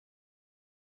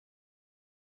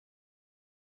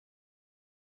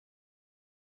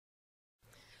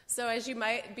So as you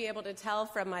might be able to tell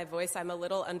from my voice, I'm a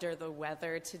little under the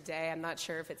weather today. I'm not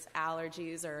sure if it's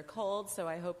allergies or a cold, so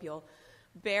I hope you'll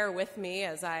bear with me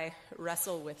as I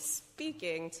wrestle with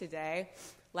speaking today.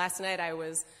 Last night I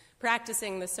was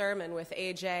practicing the sermon with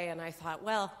AJ, and I thought,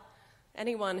 well,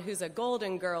 anyone who's a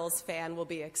Golden Girls fan will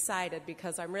be excited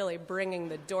because I'm really bringing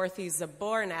the Dorothy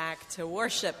Zbornak to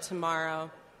worship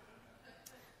tomorrow.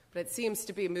 But it seems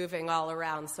to be moving all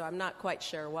around, so I'm not quite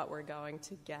sure what we're going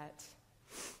to get.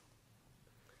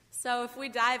 So if we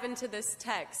dive into this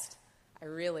text, I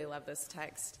really love this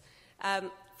text.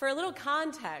 For a little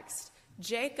context,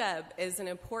 Jacob is an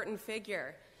important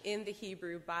figure in the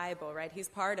Hebrew Bible, right? He's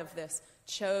part of this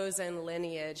chosen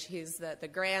lineage. He's the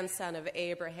grandson of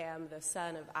Abraham, the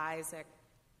son of Isaac.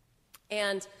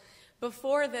 And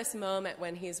before this moment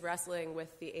when he's wrestling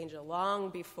with the angel,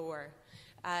 long before,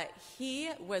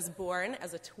 he was born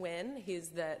as a twin. He's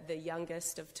the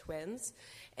youngest of twins.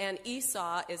 And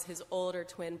Esau is his older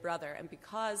twin brother. And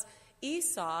because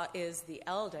Esau is the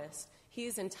eldest,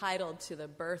 he's entitled to the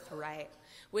birthright,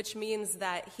 which means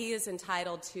that he is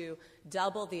entitled to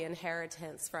double the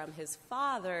inheritance from his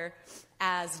father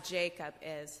as Jacob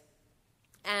is.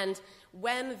 And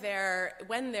when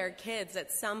they're kids,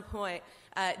 at some point,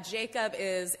 Jacob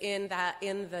is in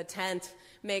the tent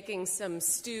making some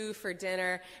stew for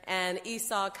dinner, and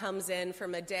Esau comes in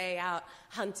from a day out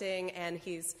hunting, and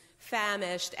he's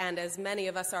famished, and as many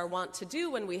of us are wont to do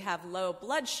when we have low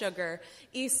blood sugar,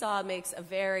 Esau makes a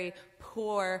very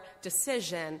poor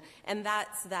decision, and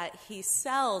that's that he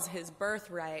sells his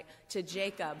birthright to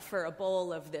Jacob for a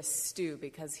bowl of this stew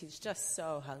because he's just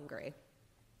so hungry.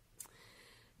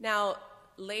 Now,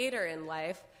 later in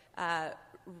life,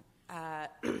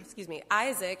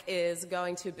 Isaac is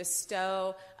going to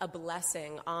bestow a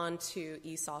blessing onto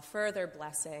Esau, further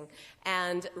blessing,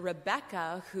 and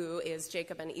Rebekah, who is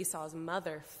Jacob and Esau's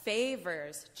mother,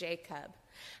 favors Jacob.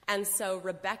 And so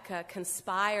Rebekah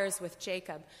conspires with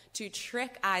Jacob to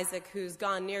trick Isaac, who's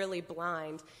gone nearly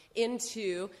blind,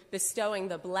 into bestowing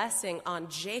the blessing on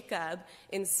Jacob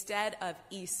instead of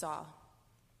Esau.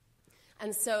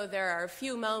 And so there are a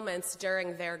few moments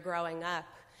during their growing up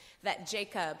that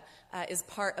Jacob is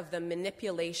part of the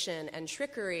manipulation and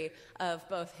trickery of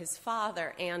both his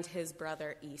father and his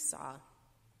brother Esau.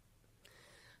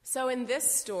 So in this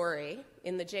story,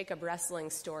 in the Jacob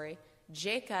wrestling story,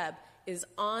 Jacob is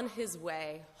on his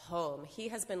way home. He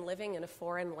has been living in a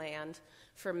foreign land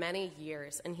for many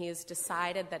years, and he has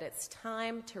decided that it's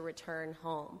time to return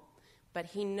home. But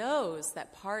he knows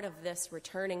that part of this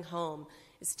returning home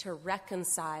is to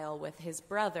reconcile with his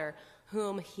brother,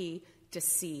 whom he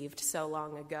deceived so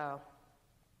long ago.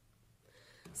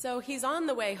 So he's on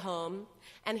the way home,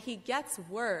 and he gets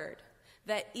word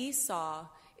that Esau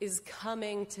is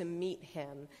coming to meet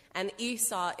him, and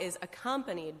Esau is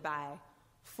accompanied by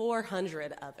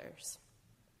 400 others.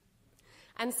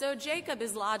 And so Jacob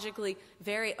is logically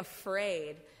very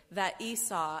afraid that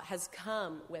Esau has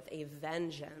come with a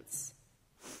vengeance.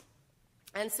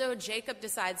 And so Jacob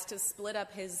decides to split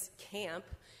up his camp,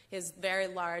 his very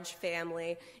large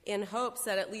family, in hopes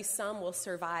that at least some will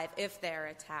survive if they're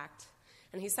attacked.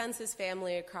 And he sends his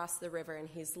family across the river, and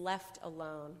he's left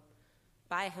alone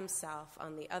by himself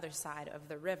on the other side of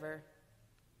the river.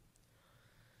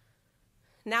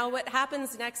 Now, what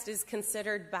happens next is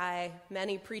considered by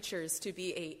many preachers to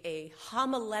be a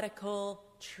homiletical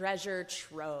treasure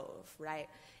trove, right?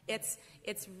 It's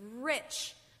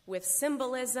rich with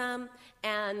symbolism,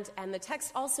 and the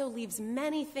text also leaves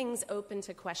many things open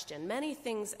to question, many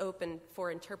things open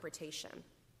for interpretation.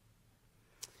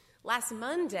 Last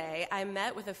Monday, I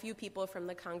met with a few people from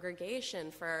the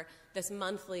congregation for this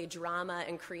monthly drama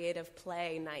and creative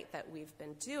play night that we've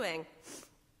been doing,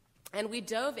 and we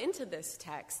dove into this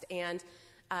text, and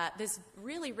this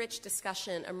really rich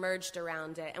discussion emerged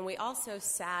around it, and we also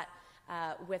sat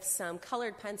with some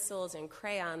colored pencils and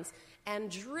crayons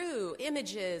and drew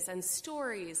images and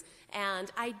stories and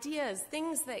ideas,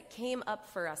 things that came up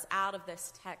for us out of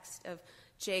this text of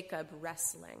Jacob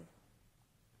wrestling.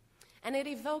 And it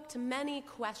evoked many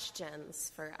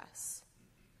questions for us.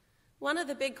 One of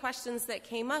the big questions that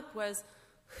came up was,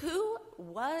 who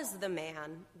was the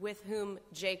man with whom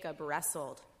Jacob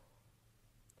wrestled?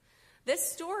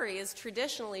 This story is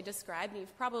traditionally described, and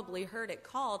you've probably heard it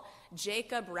called,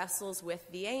 Jacob wrestles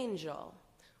with the angel,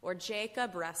 or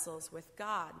Jacob wrestles with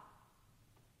God.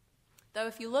 Though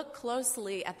if you look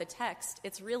closely at the text,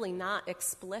 it's really not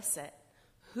explicit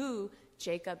who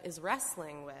Jacob is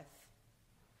wrestling with.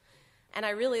 And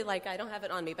I really I don't have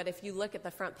it on me, but if you look at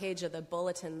the front page of the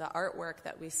bulletin, the artwork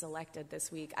that we selected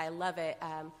this week, I love it.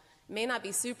 May not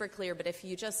be super clear, but if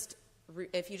you just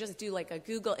do a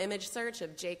Google image search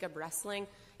of Jacob wrestling,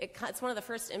 It's one of the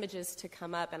first images to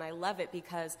come up, and I love it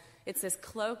because it's this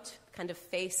cloaked, kind of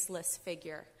faceless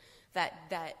figure that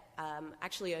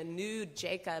actually a nude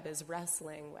Jacob is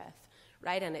wrestling with,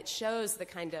 right? And it shows the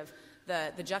kind of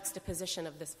the juxtaposition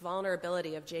of this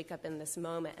vulnerability of Jacob in this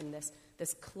moment and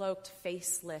this cloaked,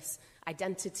 faceless,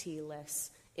 identityless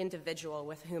individual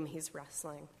with whom he's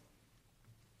wrestling.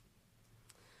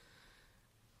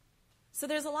 So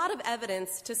there's a lot of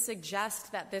evidence to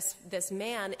suggest that this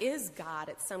man is God.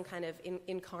 It's some kind of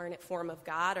incarnate form of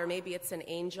God, or maybe it's an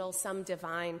angel, some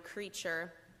divine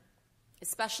creature,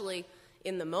 especially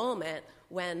in the moment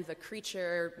when the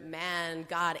creature, man,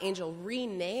 God, angel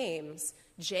renames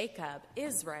Jacob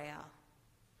Israel,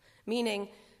 meaning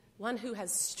one who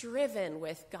has striven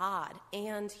with God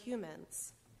and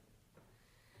humans.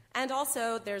 And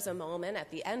also, there's a moment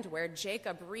at the end where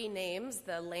Jacob renames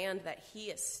the land that he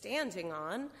is standing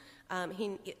on,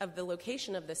 of the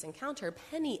location of this encounter,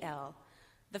 Peniel,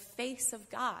 the face of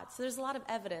God. So there's a lot of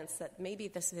evidence that maybe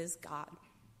this is God.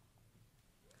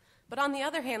 But on the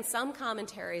other hand, some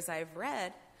commentaries I've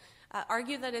read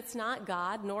argue that it's not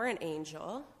God nor an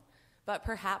angel, but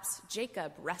perhaps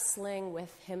Jacob wrestling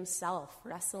with himself,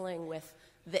 wrestling with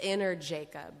the inner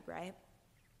Jacob, right?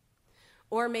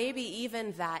 Or maybe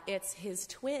even that it's his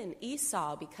twin,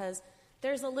 Esau, because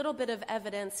there's a little bit of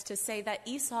evidence to say that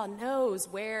Esau knows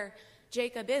where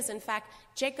Jacob is. In fact,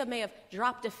 Jacob may have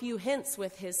dropped a few hints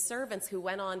with his servants who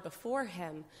went on before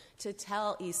him to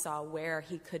tell Esau where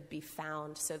he could be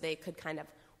found so they could kind of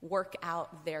work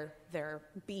out their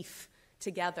beef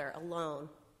together alone.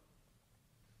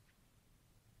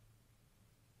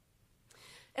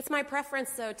 It's my preference,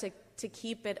 though, to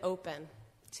keep it open,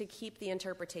 to keep the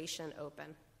interpretation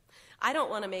open. I don't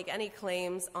want to make any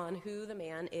claims on who the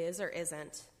man is or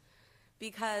isn't,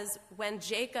 because when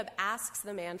Jacob asks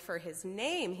the man for his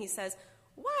name, he says,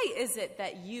 "Why is it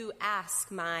that you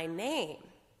ask my name?"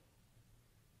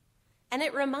 And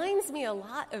it reminds me a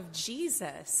lot of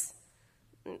Jesus.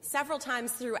 Several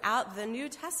times throughout the New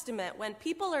Testament, when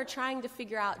people are trying to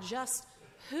figure out just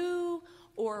who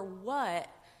or what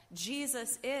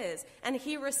Jesus is, and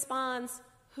he responds,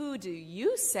 "Who do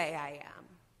you say I am?"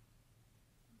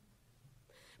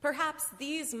 Perhaps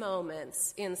these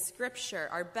moments in Scripture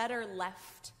are better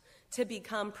left to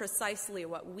become precisely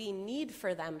what we need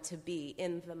for them to be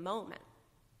in the moment.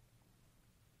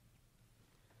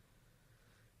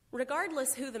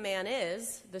 Regardless who the man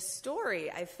is, the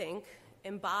story, I think,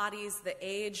 embodies the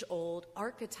age-old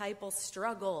archetypal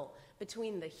struggle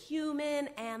between the human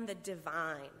and the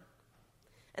divine,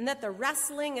 and that the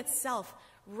wrestling itself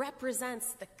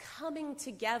represents the coming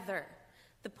together,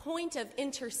 the point of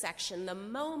intersection, the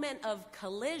moment of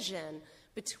collision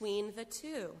between the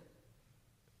two.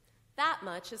 That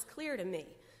much is clear to me.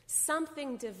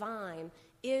 Something divine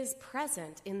is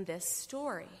present in this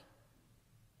story.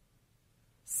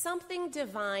 Something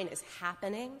divine is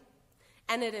happening,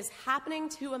 and it is happening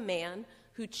to a man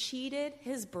who cheated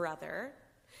his brother,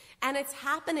 and it's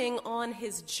happening on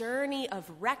his journey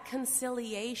of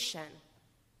reconciliation.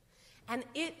 And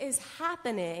it is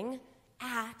happening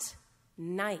at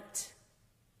night.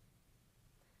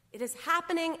 It is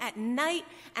happening at night,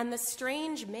 and the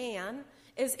strange man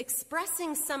is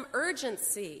expressing some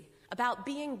urgency about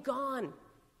being gone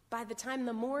by the time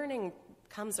the morning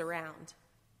comes around.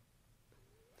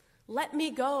 "Let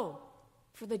me go,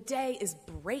 for the day is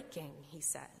breaking," he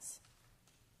says.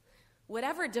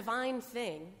 Whatever divine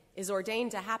thing is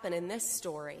ordained to happen in this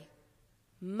story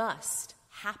must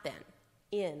happen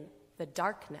in the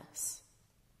darkness.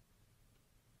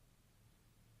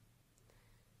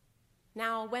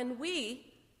 Now, when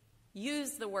we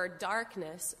use the word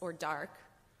darkness or dark,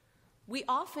 we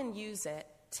often use it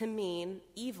to mean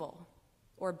evil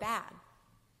or bad.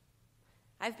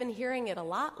 I've been hearing it a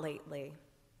lot lately,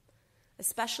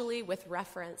 especially with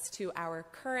reference to our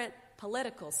current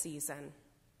political season.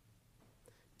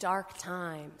 Dark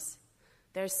times.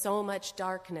 There's so much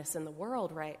darkness in the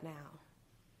world right now.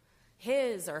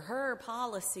 His or her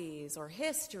policies or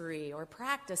history or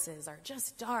practices are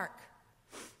just dark.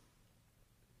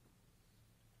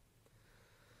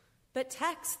 But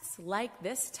texts like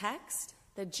this text,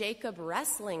 the Jacob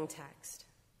wrestling text,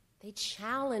 they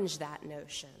challenge that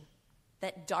notion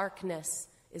that darkness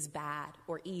is bad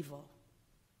or evil.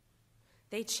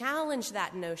 They challenge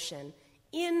that notion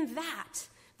in that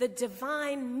the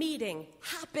divine meeting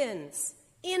happens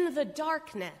in the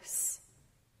darkness,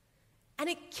 and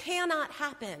it cannot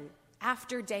happen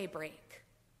after daybreak.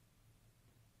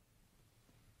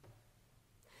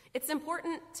 It's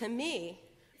important to me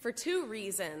for two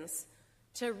reasons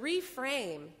to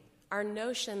reframe our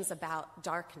notions about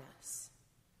darkness.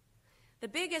 The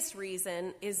biggest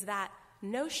reason is that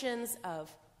notions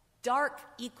of dark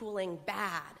equaling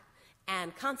bad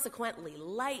and consequently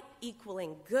light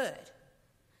equaling good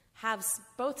have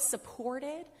both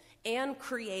supported and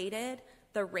created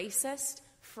the racist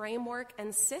framework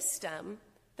and system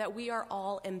that we are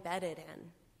all embedded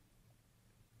in.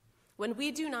 When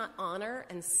we do not honor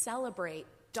and celebrate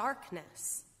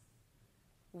darkness,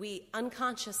 we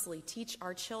unconsciously teach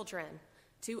our children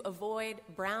to avoid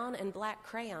brown and black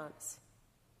crayons.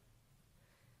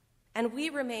 And we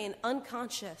remain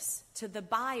unconscious to the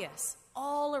bias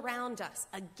all around us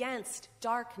against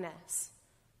darkness.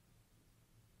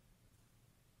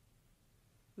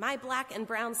 My black and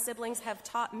brown siblings have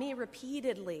taught me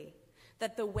repeatedly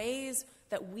that the ways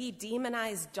that we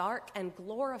demonize dark and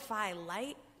glorify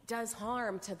light does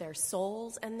harm to their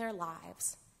souls and their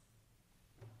lives.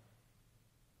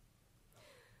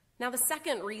 Now, the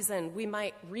second reason we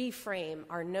might reframe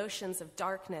our notions of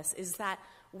darkness is that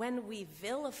when we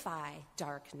vilify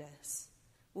darkness,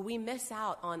 we miss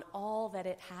out on all that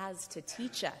it has to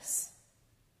teach us,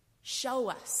 show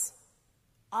us,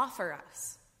 offer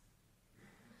us.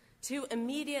 To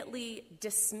immediately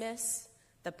dismiss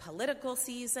the political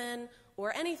season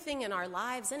or anything in our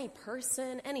lives, any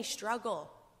person, any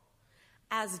struggle,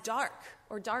 as dark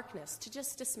or darkness, to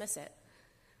just dismiss it,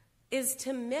 is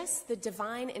to miss the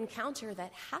divine encounter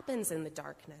that happens in the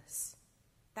darkness,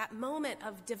 that moment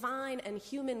of divine and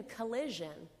human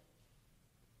collision.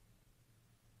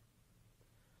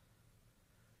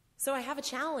 So I have a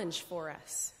challenge for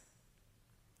us.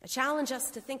 I challenge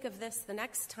us to think of this the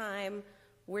next time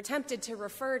we're tempted to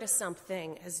refer to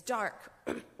something as dark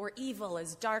or evil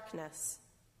as darkness.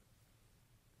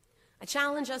 I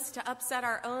challenge us to upset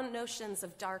our own notions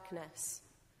of darkness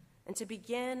and to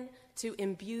begin to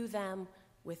imbue them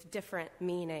with different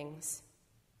meanings.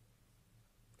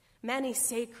 Many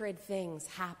sacred things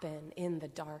happen in the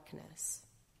darkness.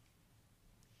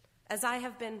 As I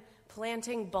have been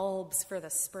planting bulbs for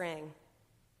the spring,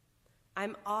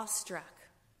 I'm awestruck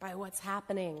by what's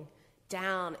happening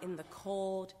down in the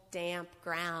cold, damp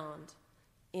ground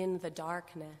in the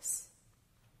darkness.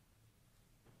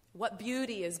 What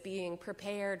beauty is being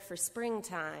prepared for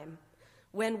springtime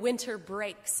when winter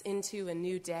breaks into a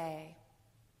new day.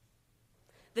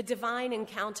 The divine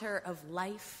encounter of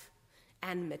life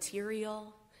and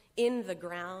material in the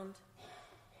ground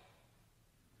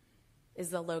is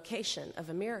the location of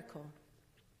a miracle.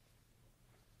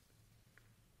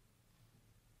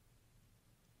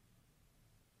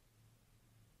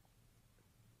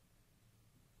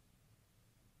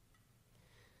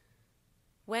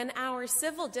 When our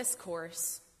civil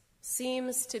discourse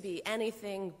seems to be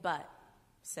anything but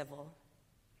civil,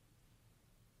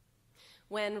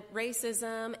 when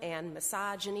racism and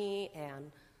misogyny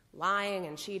and lying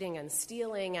and cheating and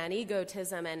stealing and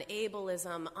egotism and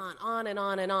ableism on and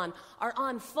on and on are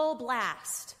on full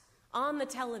blast on the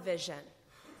television,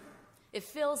 it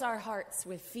fills our hearts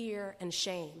with fear and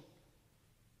shame.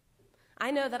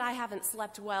 I know that I haven't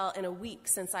slept well in a week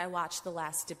since I watched the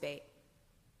last debate.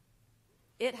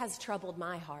 It has troubled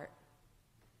my heart.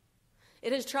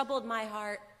 It has troubled my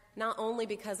heart not only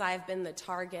because I've been the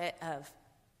target of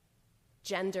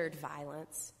gendered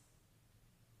violence,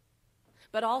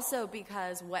 but also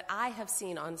because what I have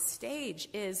seen on stage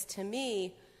is, to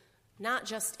me, not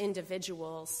just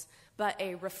individuals, but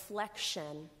a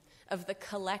reflection of the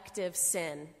collective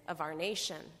sin of our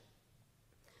nation,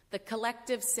 the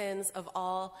collective sins of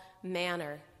all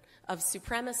manner of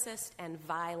supremacist and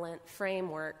violent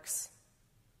frameworks.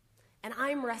 And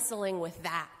I'm wrestling with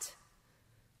that.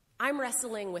 I'm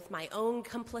wrestling with my own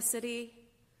complicity,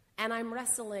 and I'm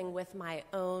wrestling with my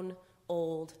own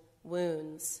old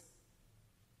wounds.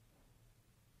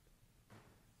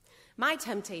 My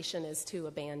temptation is to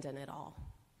abandon it all,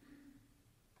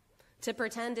 to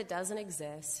pretend it doesn't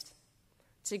exist,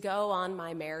 to go on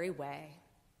my merry way.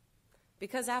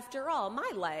 Because after all,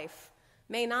 my life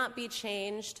may not be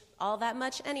changed all that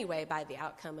much anyway by the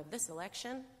outcome of this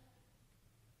election.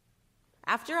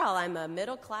 After all, I'm a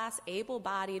middle-class,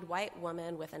 able-bodied white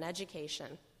woman with an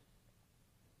education.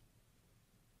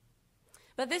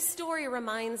 But this story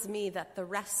reminds me that the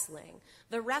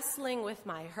wrestling with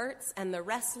my hurts and the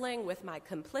wrestling with my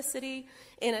complicity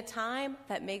in a time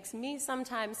that makes me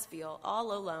sometimes feel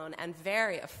all alone and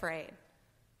very afraid,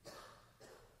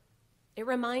 it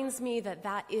reminds me that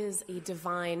that is a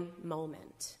divine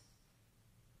moment.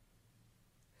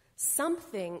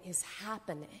 Something is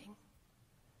happening.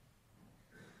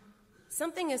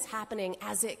 Something is happening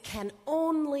as it can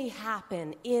only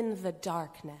happen in the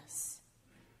darkness.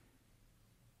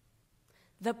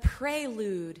 The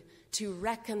prelude to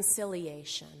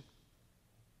reconciliation,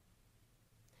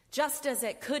 just as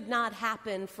it could not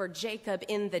happen for Jacob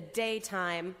in the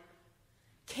daytime,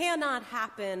 cannot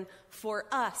happen for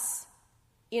us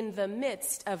in the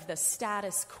midst of the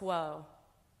status quo.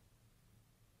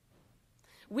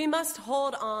 We must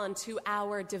hold on to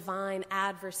our divine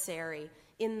adversary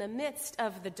in the midst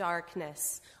of the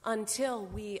darkness until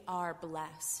we are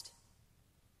blessed.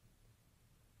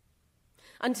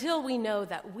 Until we know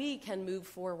that we can move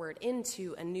forward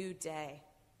into a new day.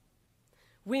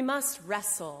 We must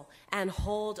wrestle and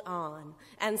hold on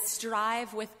and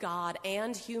strive with God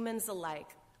and humans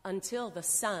alike until the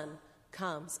sun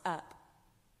comes up.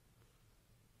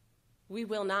 We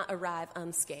will not arrive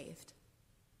unscathed.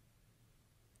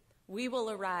 We will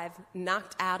arrive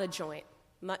knocked out of joint,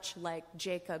 much like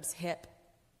Jacob's hip,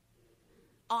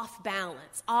 off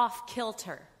balance, off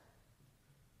kilter,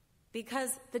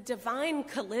 because the divine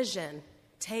collision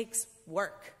takes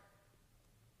work,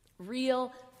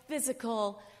 real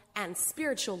physical and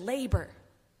spiritual labor,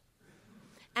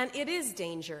 and it is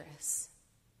dangerous.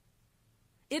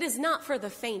 It is not for the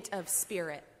faint of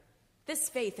spirit. This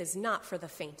faith is not for the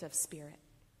faint of spirit.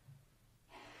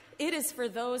 It is for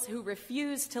those who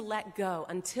refuse to let go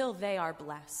until they are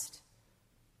blessed.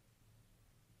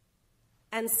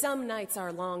 And some nights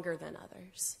are longer than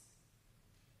others.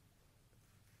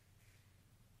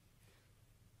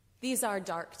 These are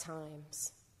dark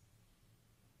times,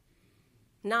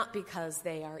 not because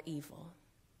they are evil,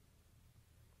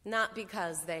 not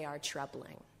because they are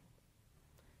troubling,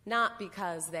 not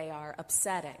because they are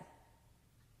upsetting.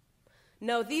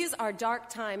 No, these are dark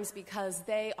times because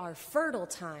they are fertile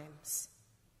times.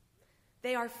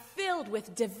 They are filled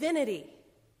with divinity.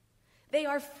 They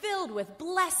are filled with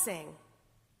blessing,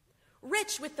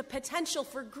 rich with the potential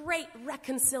for great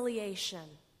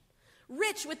reconciliation,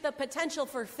 rich with the potential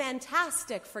for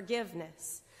fantastic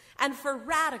forgiveness and for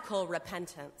radical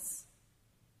repentance.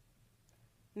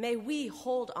 May we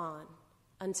hold on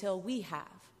until we have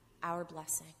our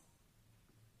blessing.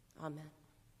 Amen.